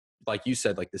like you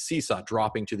said, like the seesaw,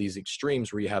 dropping to these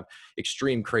extremes where you have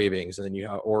extreme cravings, and then you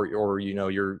have, or you know,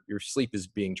 your sleep is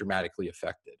being dramatically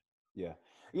affected. Yeah.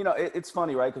 It's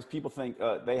funny, right? Because people think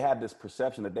they have this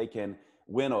perception that they can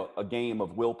win a game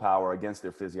of willpower against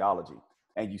their physiology,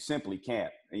 and you simply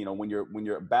can't. When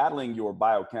you're battling your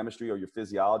biochemistry or your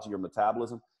physiology or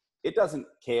metabolism, it doesn't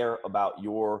care about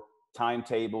your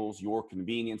timetables, your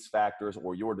convenience factors,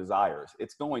 or your desires.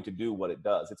 It's going to do what it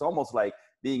does. It's almost like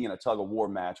being in a tug of war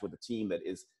match with a team that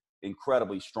is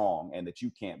incredibly strong and that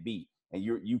you can't beat, and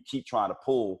you keep trying to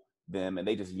pull them and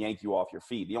they just yank you off your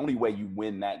feet. The only way you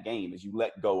win that game is you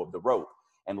let go of the rope.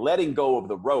 And letting go of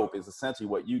the rope is essentially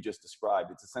what you just described.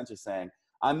 It's essentially saying,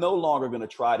 I'm no longer going to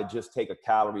try to just take a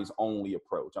calories only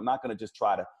approach. I'm not going to just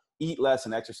try to eat less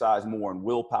and exercise more and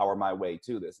willpower my way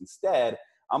to this. Instead,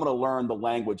 I'm going to learn the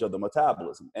language of the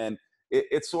metabolism. And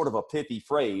it's sort of a pithy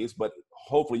phrase, but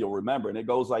hopefully you'll remember. And it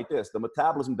goes like this: the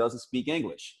metabolism doesn't speak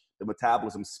English. The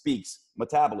metabolism speaks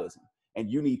metabolism. And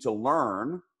you need to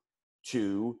learn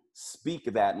to speak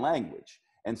that language.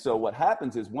 And so what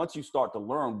happens is, once you start to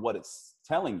learn what it's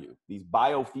telling you, these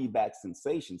biofeedback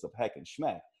sensations of heck and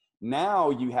schmeck, now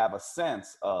you have a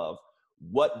sense of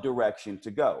what direction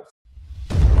to go.